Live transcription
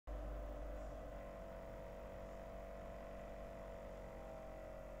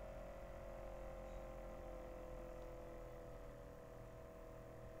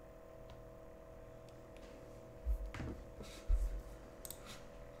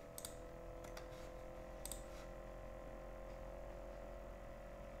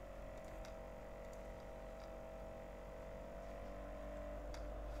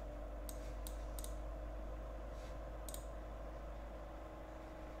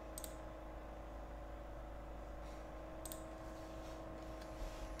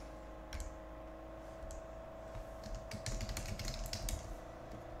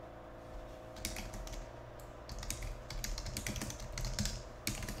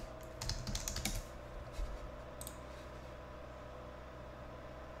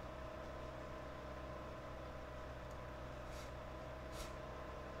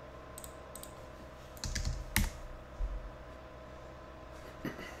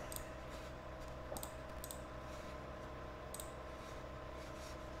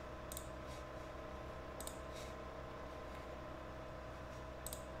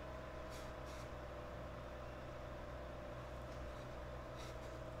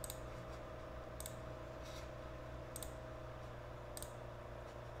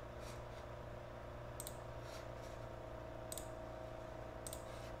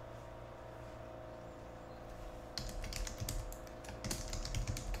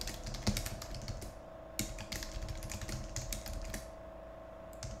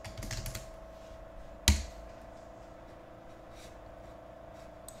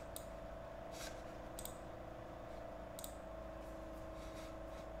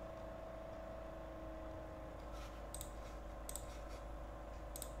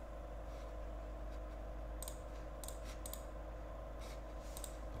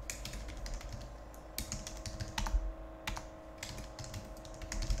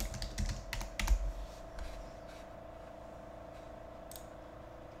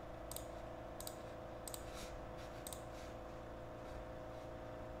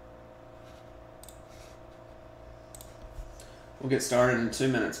We'll get started in 2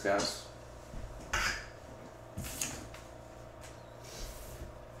 minutes, guys.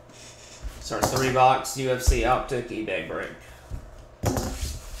 So our 3-box UFC Optic eBay break.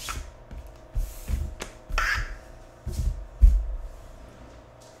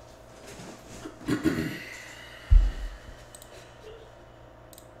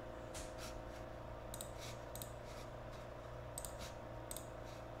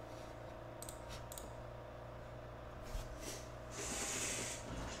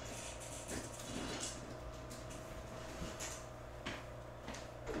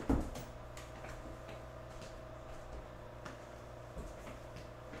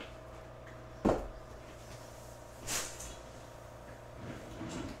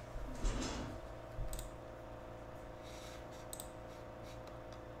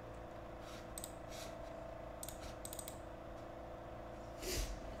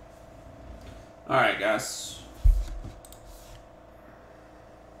 Alright, guys.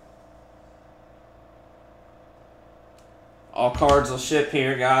 All cards will ship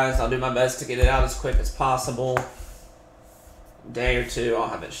here, guys. I'll do my best to get it out as quick as possible. A day or two, I'll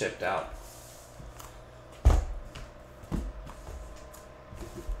have it shipped out.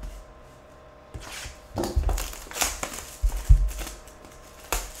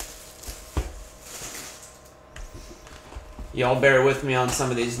 Y'all bear with me on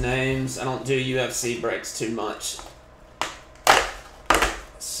some of these names. I don't do UFC breaks too much,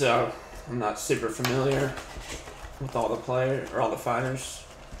 so I'm not super familiar with all the players or all the fighters.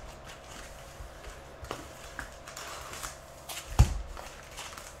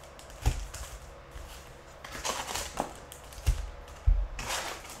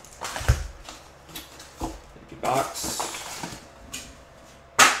 Empty box.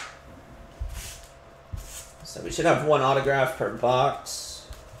 So we should have 1 autograph per box.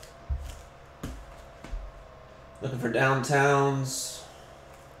 Looking for downtowns.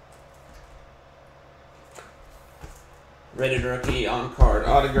 Rated rookie on-card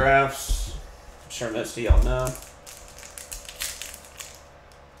autographs. I'm sure most of y'all know.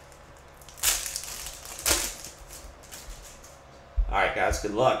 Alright, guys,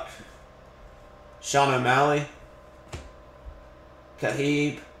 good luck. Sean O'Malley.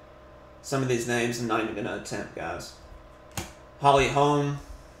 Khabib. Some of these names I'm not even going to attempt, guys. Holly Holm.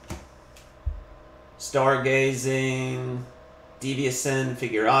 Stargazing. Deviasin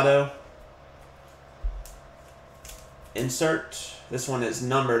Figueroa. Insert. This one is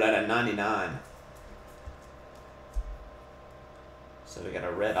numbered at a 99. So we got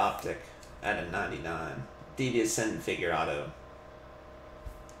a red Optic at a 99. Deviasin Figueroa.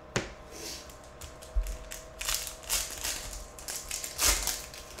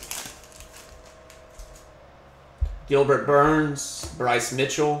 Gilbert Burns, Bryce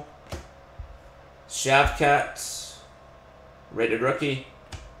Mitchell, Shavkat, rated rookie,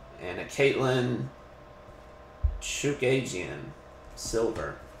 and a Caitlin Chukagian,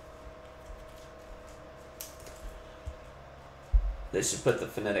 silver. They should put the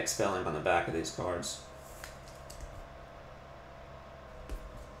phonetic spelling on the back of these cards.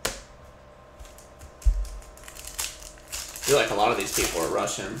 I feel like a lot of these people are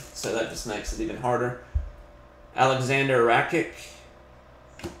Russian, so that just makes it even harder. Alexander Rakic,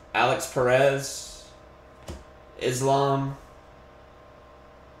 Alex Perez, Islam,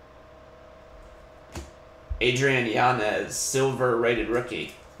 Adrian Yanez, silver rated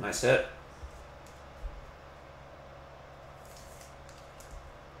rookie. Nice hit.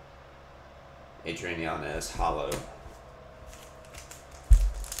 Adrian Yanez, hollow.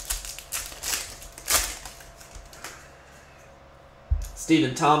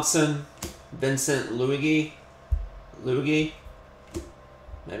 Stephen Thompson, Vincent Luigi.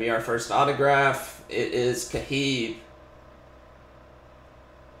 Maybe our first autograph. It is Khabib.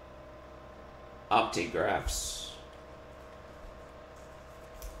 Optigraphs.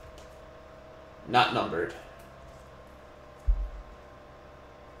 Not numbered.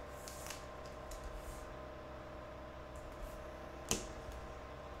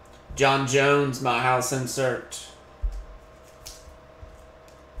 John Jones, my house insert.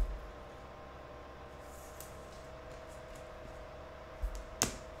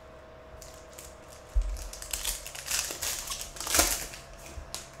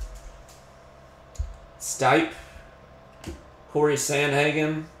 Stipe, Corey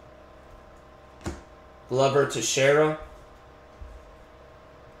Sandhagen, Glover Teixeira,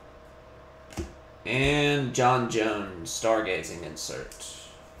 and John Jones, stargazing insert.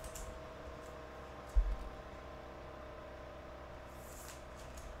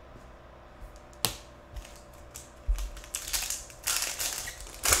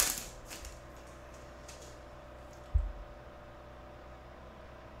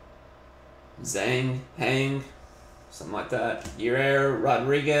 Zhang, Hang, something like that. Uriel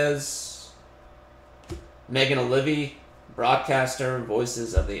Rodriguez. Megan Olivey, broadcaster,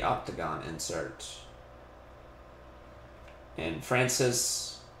 Voices of the Octagon insert. And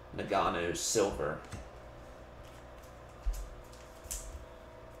Francis Ngannou, silver.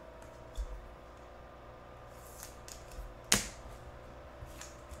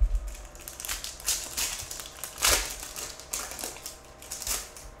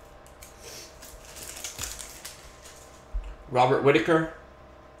 Robert Whitaker,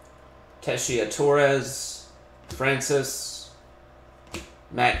 Teshia Torres, Francis,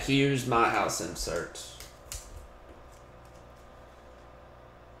 Matt Hughes, My House insert.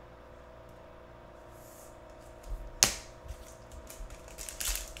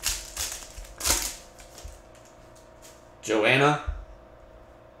 Joanna,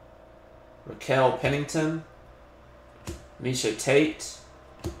 Raquel Pennington, Misha Tate,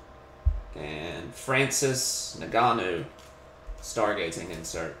 and Francis Ngannou, stargazing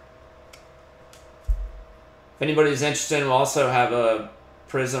insert. If anybody's interested, we'll also have a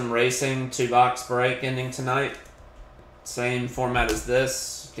Prism Racing 2-box break ending tonight. Same format as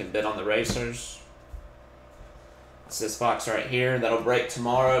this. You can bid on the racers. It's this box right here. That'll break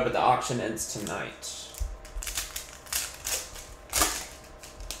tomorrow, but the auction ends tonight.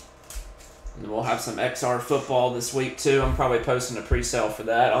 And we'll have some XR football this week too. I'm probably posting a pre-sale for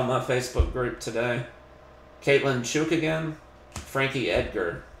that on my Facebook group today. Caitlin Chuk again. Frankie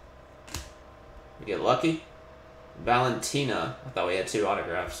Edgar. We get lucky. Valentina. I thought we had 2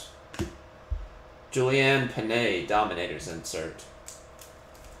 autographs. Julianne Panay, Dominators insert.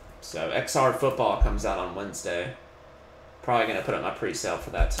 So XR football comes out on Wednesday. Probably going to put up my pre-sale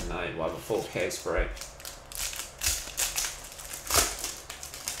for that tonight. We'll have a full case break.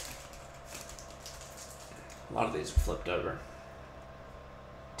 A lot of these are flipped over.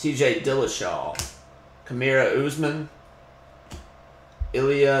 TJ Dillashaw. Kamira Usman.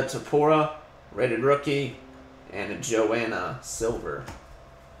 Ilya Tapora, rated rookie. And a Joanna, silver.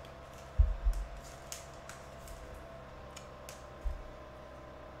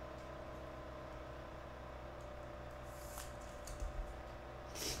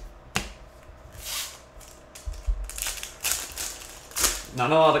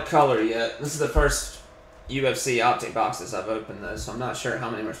 Not a lot of color yet. This is the first UFC Optic boxes I've opened though, so I'm not sure how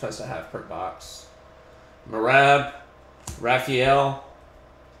many we're supposed to have per box. Marab, Raphael,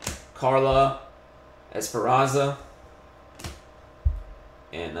 Carla Esperanza,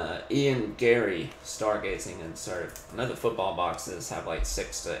 and Ian Gary, stargazing insert. I know the football boxes have like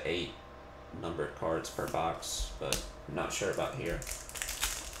 6 to 8 numbered cards per box, but I'm not sure about here.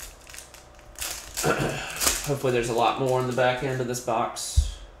 Hopefully there's a lot more in the back end of this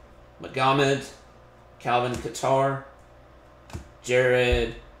box. Magomed, Calvin Qatar,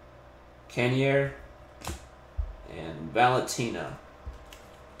 Jared Canier, and Valentina,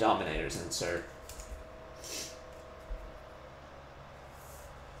 Dominators insert.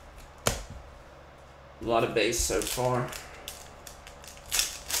 A lot of base so far.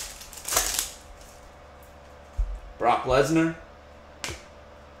 Brock Lesnar,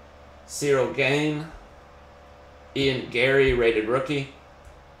 Cyril Gain, Ian Gary, rated rookie,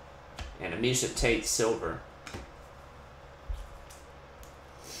 and Amisha Tate, silver.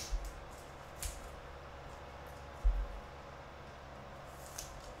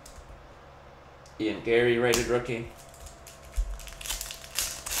 Ian Gary, rated rookie.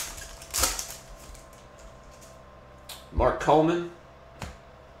 Mark Coleman,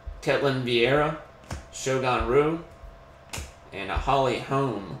 Ketlin Vieira, Shogun Rue, and a Holly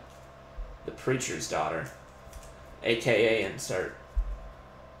Holm, the Preacher's Daughter, aka insert.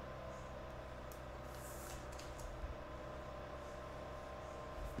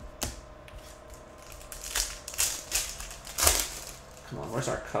 Come on, where's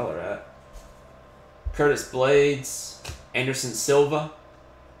our color at? Curtis Blades, Anderson Silva.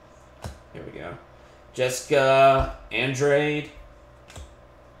 Here we go. Jessica Andrade.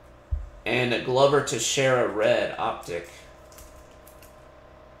 And a Glover Teixeira red Optic.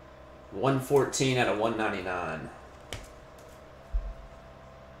 114 out of 199.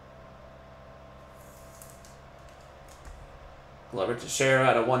 Glover Teixeira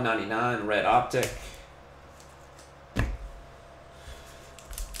out of 199, red Optic.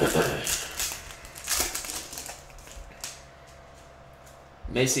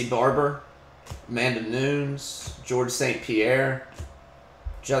 Macy Barber, Amanda Nunes, George St. Pierre,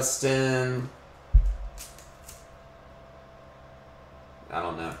 Justin, I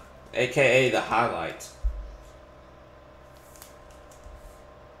don't know, aka the Highlight.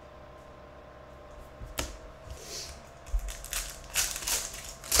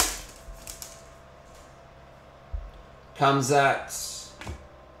 Kamzat,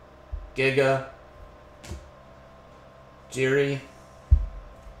 Giga, Jiri,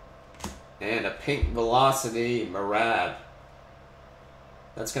 and a pink Velocity Marab.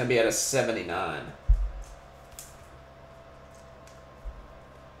 That's going to be at a 79.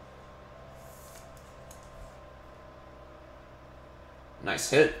 Nice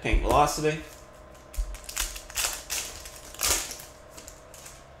hit, pink Velocity.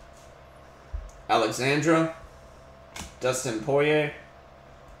 Alexandra, Dustin Poirier,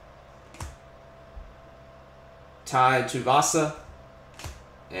 Ty Tuvasa,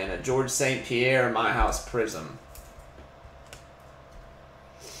 and a George St. Pierre My House Prism.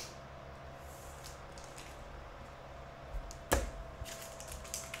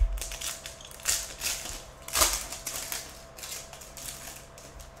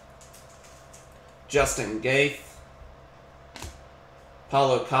 Justin Gaeth,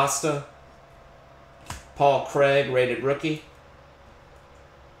 Paulo Costa, Paul Craig, rated rookie,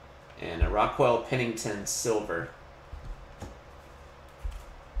 and a Rockwell Pennington silver.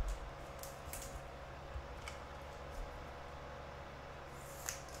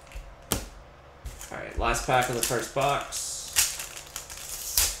 All right, last pack of the first box.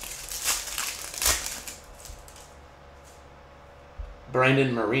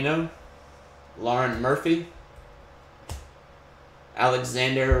 Brandon Marino, Lauren Murphy,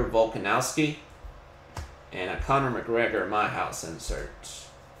 Alexander Volkanovski, and a Conor McGregor My House insert.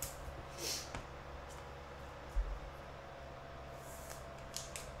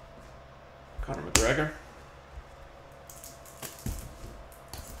 Conor McGregor.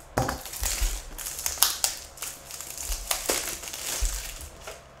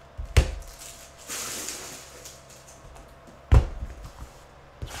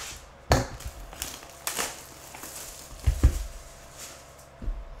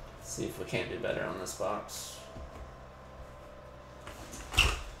 See if we can't do better on this box.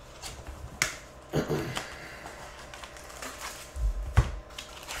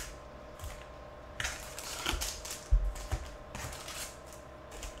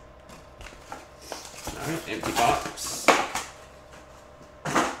 Alright, empty box.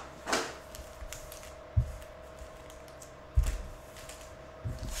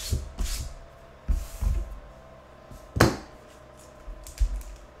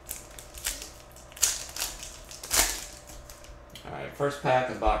 Alright, first pack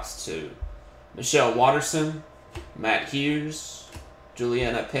of box 2. Michelle Watterson, Matt Hughes,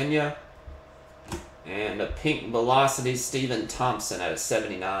 Juliana Pena, and a pink Velocity Stephen Thompson at a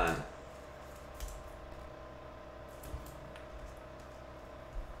 79.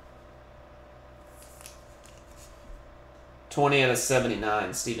 $20 out of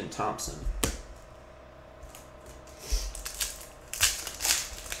 79, Stephen Thompson.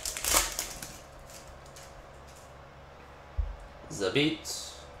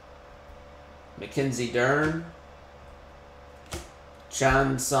 Zabit, Mackenzie Dern,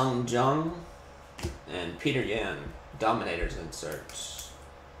 Chan Sung Jung, and Peter Yan, Dominators inserts.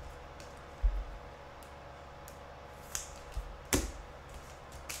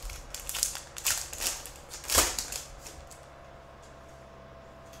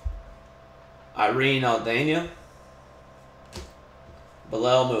 Irene Aldana,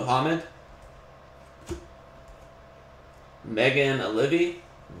 Bilal Muhammad, Megan Olivey,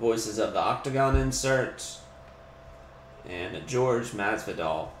 Voices of the Octagon insert, and a George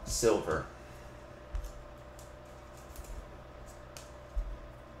Masvidal silver.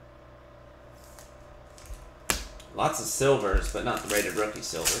 Lots of silvers, but not the rated rookie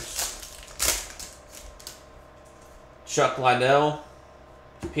silvers. Chuck Liddell,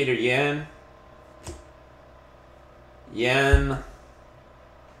 Peter Yan, Yan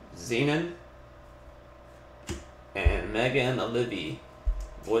Zenon, and Megan Olivey,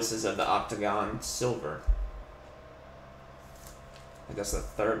 Voices of the Octagon silver. I guess the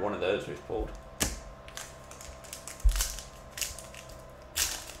third one of those we've pulled.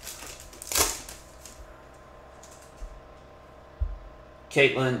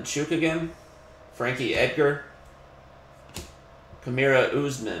 Caitlin Chukagian, Frankie Edgar, Kamira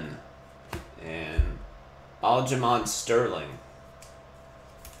Usman, and Aljamain Sterling.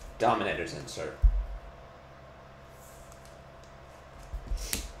 Dominators insert.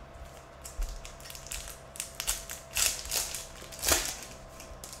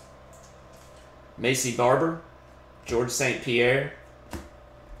 Macy Barber, George St. Pierre,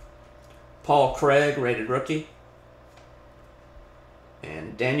 Paul Craig, rated rookie,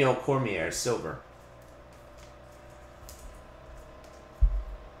 and Daniel Cormier, silver.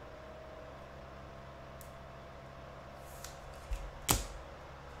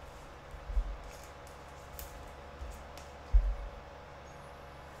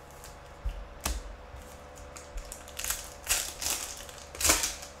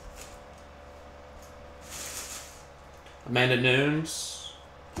 Amanda Nunes,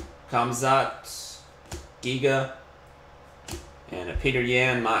 Kamzat, Giga, and a Peter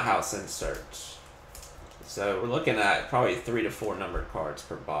Yan My House insert. So we're looking at probably 3 to 4 numbered cards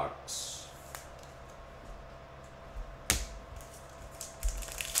per box.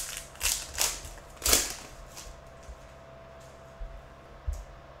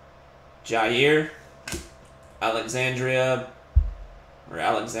 Jair, Alexandre,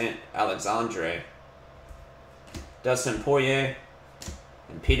 Dustin Poirier,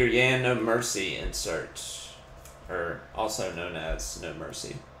 and Peter Yan No Mercy insert, or also known as No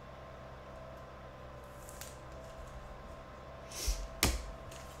Mercy.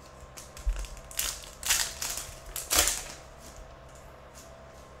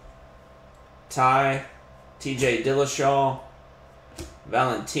 Ty, TJ Dillashaw,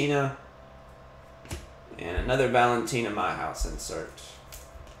 Valentina, and another Valentina My House insert.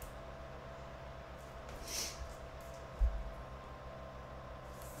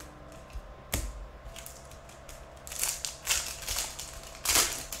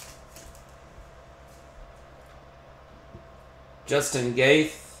 Justin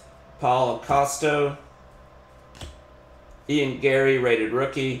Gaeth, Paul Acosto, Ian Gary rated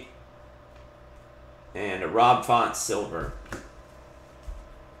rookie, and a Rob Font silver.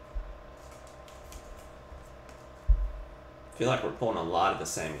 I feel like we're pulling a lot of the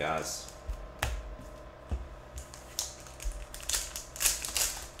same guys.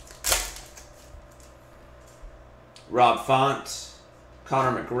 Rob Font,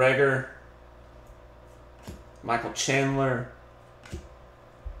 Conor McGregor, Michael Chandler,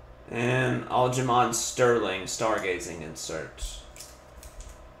 and Aljamain Sterling stargazing insert.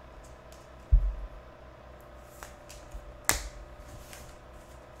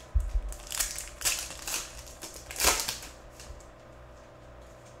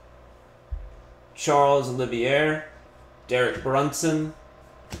 Charles Olivier, Derek Brunson,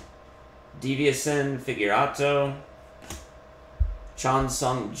 Deviason Figurato, Chan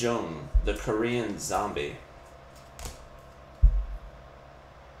Sung Jung, the Korean Zombie.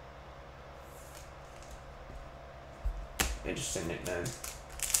 Interesting nickname.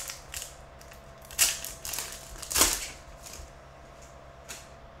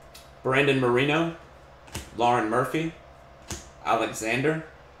 Brandon Marino, Lauren Murphy, Alexander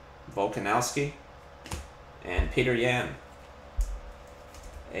Volkanowski, and Peter Yan,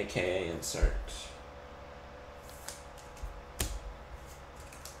 aka insert.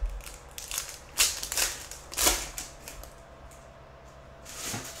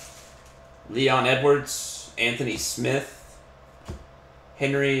 Leon Edwards, Anthony Smith,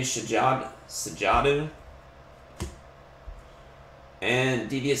 Henry Sajadu,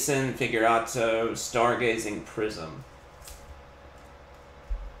 and Deviason Figurato Stargazing Prism.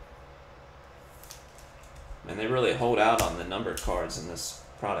 And they really hold out on the numbered cards in this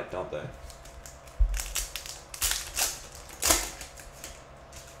product, don't they?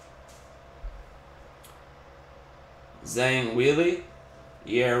 Zhang Weili,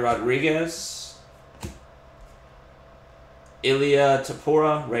 Yair Rodriguez, Ilya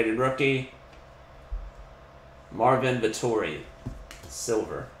Tapora, rated rookie, Marvin Vittori,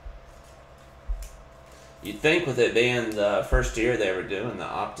 silver. You'd think with it being the first year they were doing the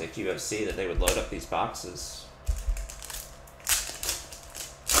Optic UFC that they would load up these boxes.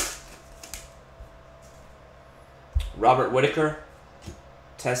 Robert Whitaker,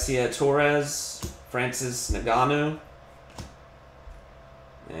 Tessia Torres, Francis Ngannou,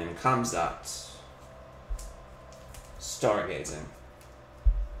 and Kamzat stargazing.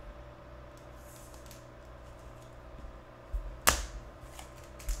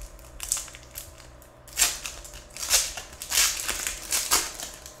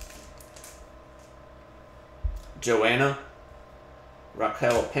 Joanna,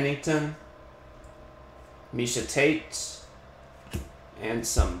 Raquel Pennington, Misha Tate, and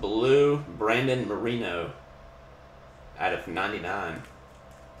some blue Brandon Marino out of 99.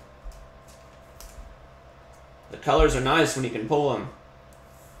 The colors are nice when you can pull them.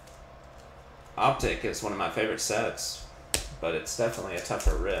 Optic is one of my favorite sets, but it's definitely a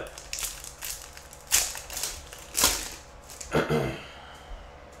tougher rip.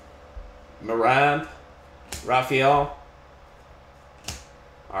 Marab, Raphael,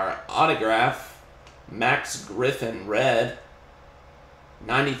 our autograph, Max Griffin red,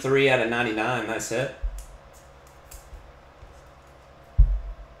 93 out of 99, nice hit.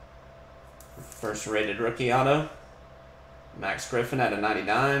 First rated rookie auto, Max Griffin out of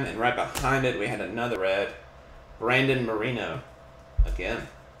 99, and right behind it we had another red, Brandon Marino, again.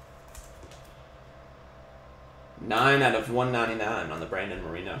 9 out of 199 on the Brandon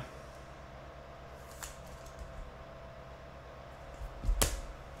Marino.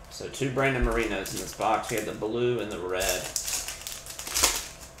 So 2 Brandon Marinos in this box. We had the blue and the red.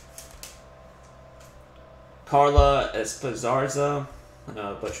 Carla Espizarza. I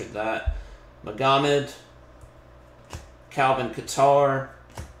know I butchered that. Magomed. Calvin Qatar.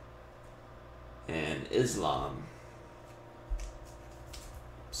 And Islam.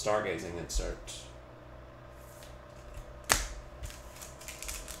 Stargazing insert.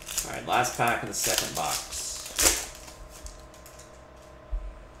 Alright, last pack in the second box.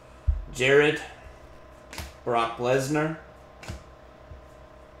 Jared. Brock Lesnar.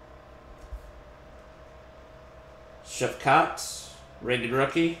 Shafkat, rated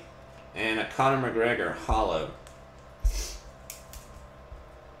rookie. And a Conor McGregor hollow.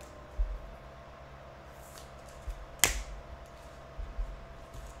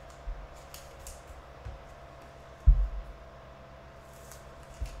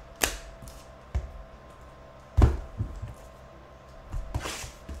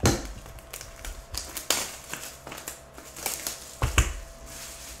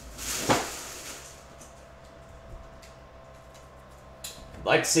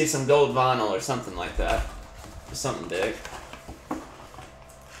 Like to see some gold vinyl or something like that. Something big.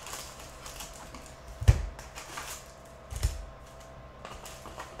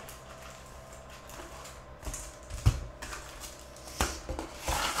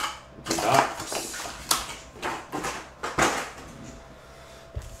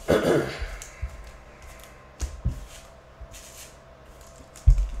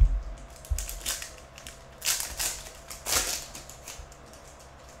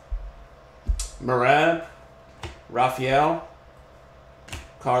 Marab, Rafael,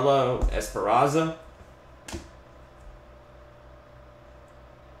 Carlo Esperanza,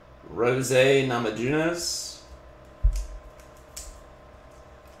 Rose Namajunas,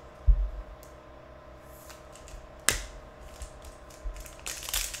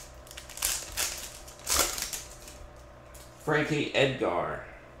 Frankie Edgar,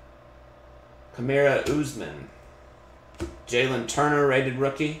 Kamara Usman, Jalen Turner, rated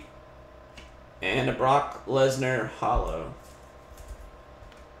rookie. And a Brock Lesnar hollow.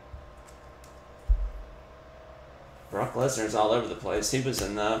 Brock Lesnar's all over the place. He was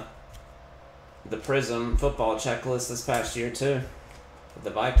in the Prism football checklist this past year too, with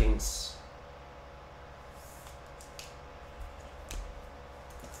the Vikings.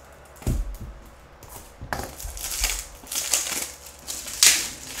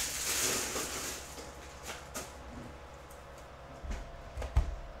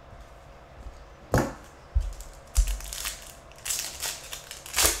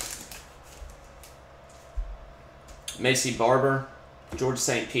 Macy Barber, George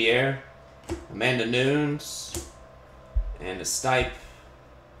St. Pierre, Amanda Nunes, and a Stipe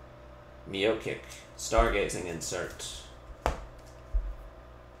Miocic stargazing insert.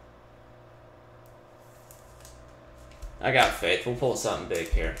 I got faith. We'll pull something big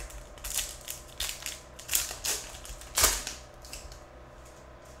here.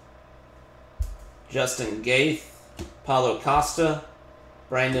 Justin Gaeth, Paulo Costa,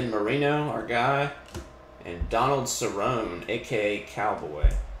 Brandon Marino, our guy, and Donald Cerrone, a.k.a.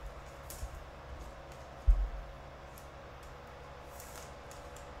 Cowboy.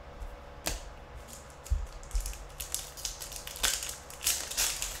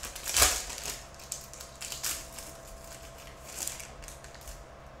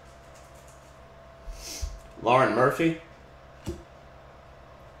 Lauren Murphy.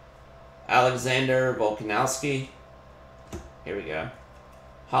 Alexander Volkanovski. Here we go.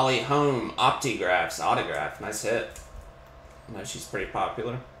 Holly Holm, Optigraphs, autograph. Nice hit. I know she's pretty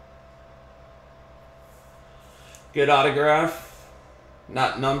popular. Good autograph.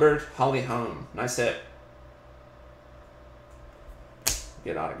 Not numbered. Holly Holm. Nice hit.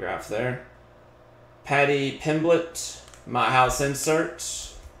 Good autograph there. Patty Pimblett, My House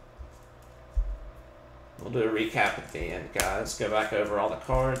insert. We'll do a recap at the end, guys. Go back over all the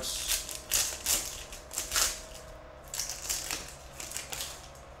cards.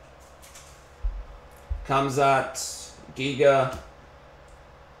 Kamzat, Giga,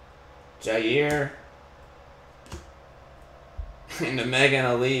 Jair, and the Megan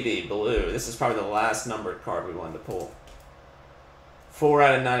Alibi blue. This is probably the last numbered card we wanted to pull. 4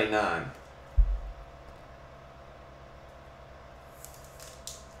 out of 99.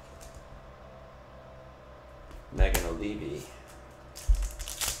 Megan Alibi.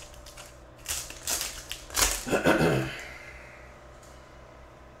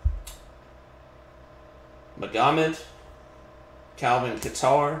 Magomed, Calvin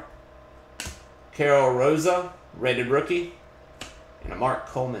Qatar, Carol Rosa, rated rookie, and a Mark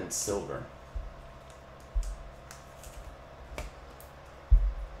Coleman silver.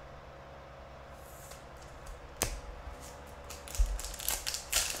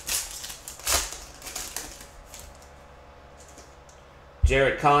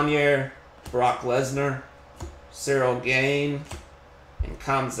 Jared Conyer, Brock Lesnar, Cyril Gain, and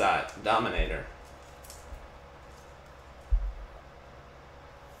Kamzat, Dominator.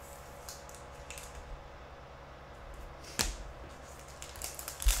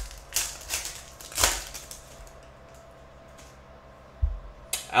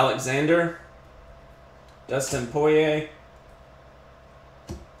 Alexander, Dustin Poirier,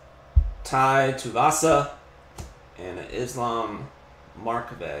 Tai Tuivasa, and Islam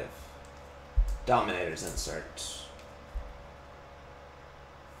Markaev. Dominators insert.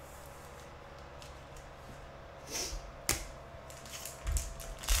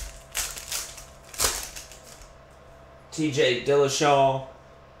 TJ Dillashaw,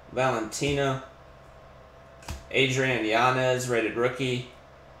 Valentina, Adrian Yanez, rated rookie,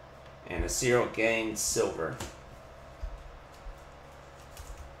 and a Cyril Gain silver.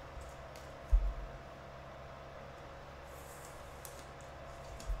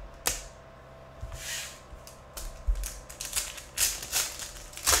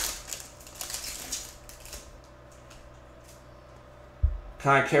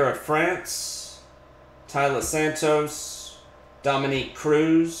 Kai Kara France, Tyler Santos, Dominique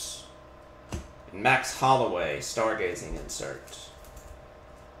Cruz, and Max Holloway, stargazing insert.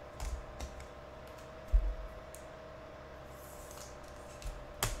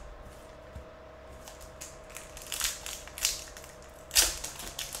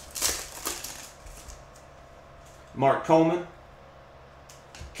 Mark Coleman,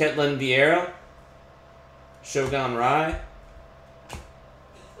 Ketlin Vieira, Shogun Rai,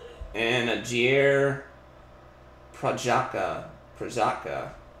 and a Jair Prajaka,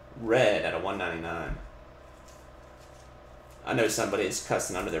 red at a 199. I know somebody's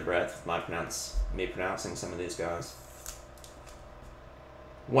cussing under their breath with me pronouncing some of these guys.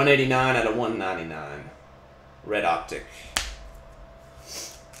 189 at a 199. Red Optic.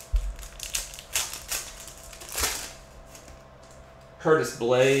 Curtis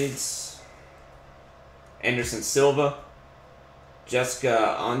Blades, Anderson Silva,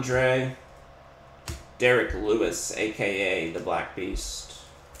 Jessica Andre, Derek Lewis, aka the Black Beast.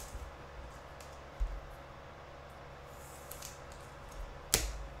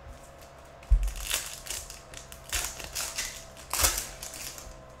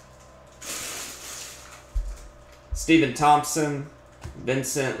 Stephen Thompson,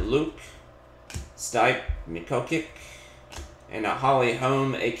 Vincent Luke, Stipe Mikokic, and a Holly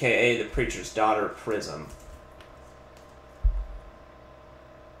Holm, aka the Preacher's Daughter, Prism.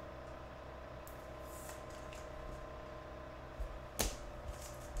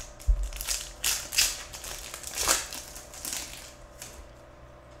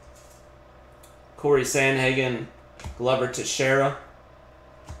 Corey Sandhagen, Glover Teixeira,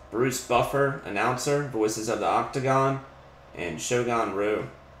 Bruce Buffer, announcer, Voices of the Octagon, and Shogun Rue,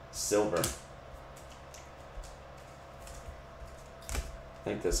 silver. I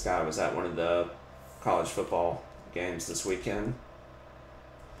think this guy was at one of the college football games this weekend.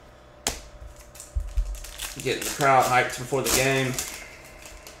 Getting the crowd hyped before the game.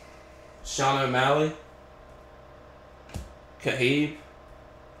 Sean O'Malley, Khabib,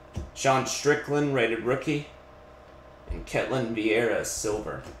 Sean Strickland, rated rookie, and Ketlin Vieira,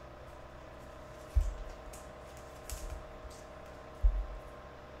 silver.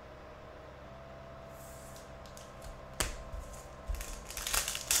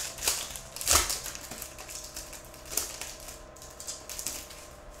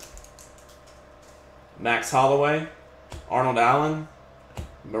 Max Holloway, Arnold Allen,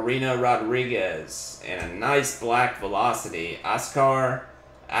 Marina Rodriguez, and a nice black velocity, Askar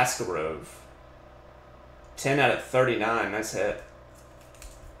Askarov. 10 out of 39, nice hit.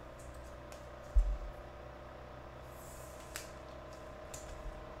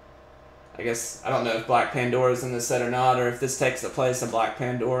 I guess, I don't know if Black Pandora's in this set or not, or if this takes the place of Black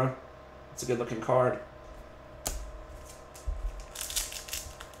Pandora. It's a good looking card.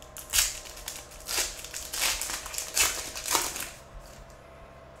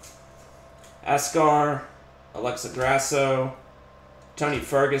 Askar, Alexa Grasso, Tony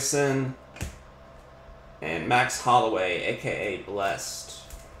Ferguson, and Max Holloway, aka Blessed.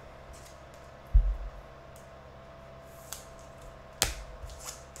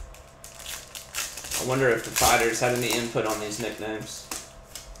 I wonder if the fighters had any input on these nicknames.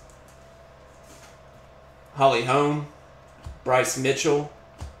 Holly Holm, Bryce Mitchell,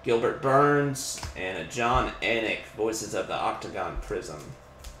 Gilbert Burns, and a John Anik, Voices of the Octagon, Prism.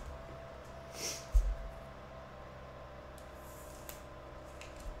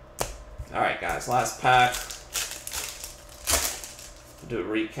 Alright guys, last pack. Do a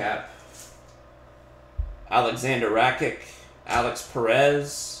recap. Alexander Rakic, Alex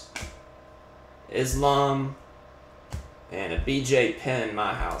Perez, Islam, and a BJ Penn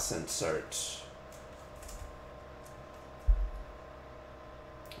My House insert.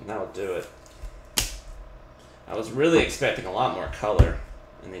 And that'll do it. I was really expecting a lot more color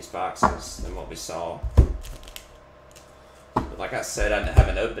in these boxes than what we saw. But like I said, I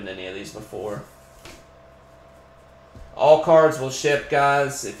haven't opened any of these before. All cards will ship,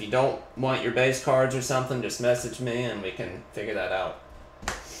 guys. If you don't want your base cards or something, just message me and we can figure that out.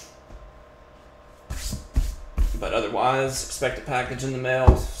 But otherwise, expect a package in the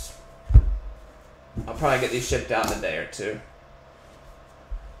mail. I'll probably get these shipped out in a day or two.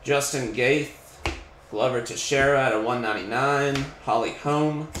 Justin Gaeth, Glover Teixeira at a 199. Holly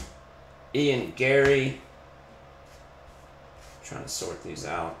Holm, Ian Gary. Trying to sort these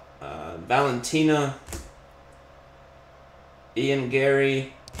out. Valentina, Ian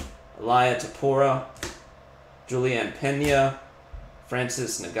Gary, Elia Tapora, Julianne Pena,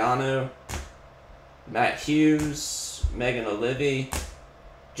 Francis Nagano, Matt Hughes, Megan O'Leary,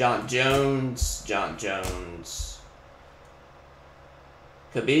 John Jones,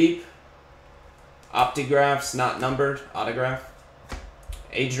 Khabib, Optigraphs not numbered, autograph,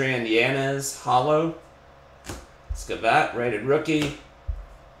 Adrian Yanez, hollow, Scavat, rated rookie,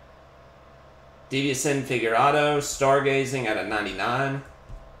 Devison Figueroa, stargazing at a 99,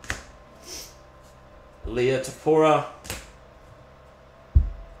 Leah Tapora,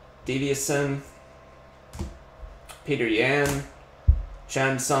 Devison, Peter Yan,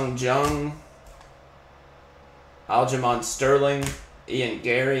 Chan Sung Jung, Aljamain Sterling, Ian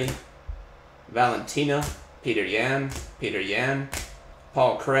Gary, Valentina, Peter Yan,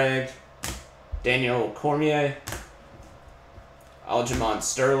 Paul Craig, Daniel Cormier, Aljamain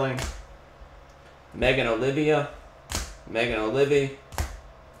Sterling, Megan O'Leary,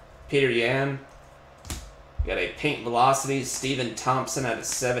 Peter Yan. Got a Pink Velocity, Stephen Thompson at a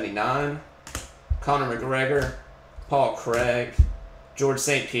 79, Conor McGregor, Paul Craig, George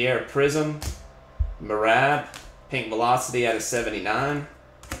St. Pierre Prism, Marab, Pink Velocity at a 79,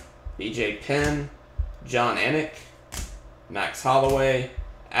 BJ Penn, John Anik, Max Holloway,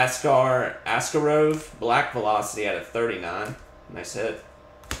 Askarov, Black Velocity at a 39, nice hit,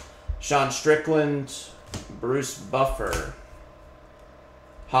 Sean Strickland, Bruce Buffer,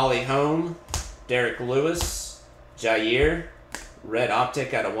 Holly Holm, Derek Lewis, Jair, Red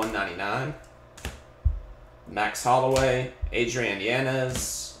Optic at a 199, Max Holloway, Adrian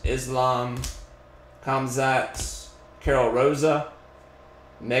Yanez, Islam, Kamzat, Carol Rosa,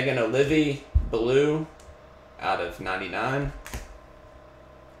 Megan O'Leary, blue out of 99,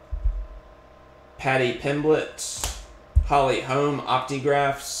 Patty Pimblett, Holly Holm,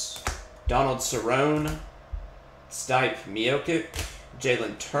 Optigraphs, Donald Cerrone, Stipe Miocic,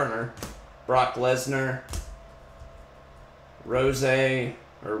 Jalen Turner, Brock Lesnar, Rose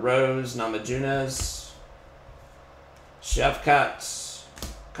Namajunas, Shavkat,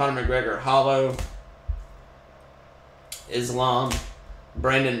 Conor McGregor hollow, Islam,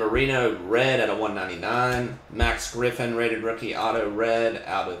 Brandon Marino red at a 199, Max Griffin rated rookie auto red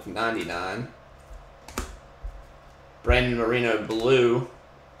out of 99, Brandon Marino blue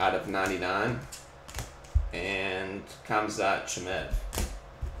out of 99, and Kamzat Chimev.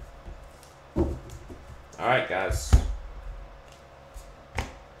 Alright, guys.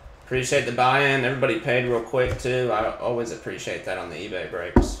 Appreciate the buy-in. Everybody paid real quick, too. I always appreciate that on the eBay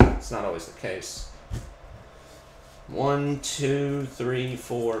breaks. It's not always the case. 1, 2, 3,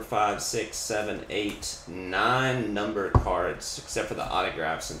 4, 5, 6, 7, 8, 9 numbered cards, except for the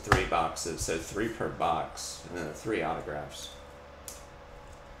autographs in 3 boxes. So 3 per box, and then the 3 autographs.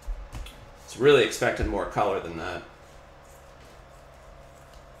 It's really expected more color than that.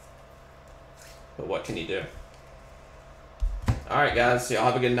 But what can you do? Alright, guys, y'all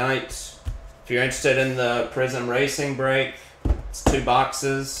have a good night. If you're interested in the Prism Racing break, it's 2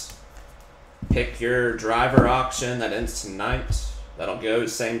 boxes. Pick your driver auction that ends tonight. That'll go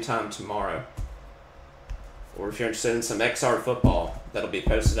same time tomorrow. Or if you're interested in some XR football, that'll be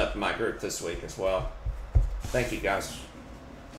posted up in my group this week as well. Thank you, guys.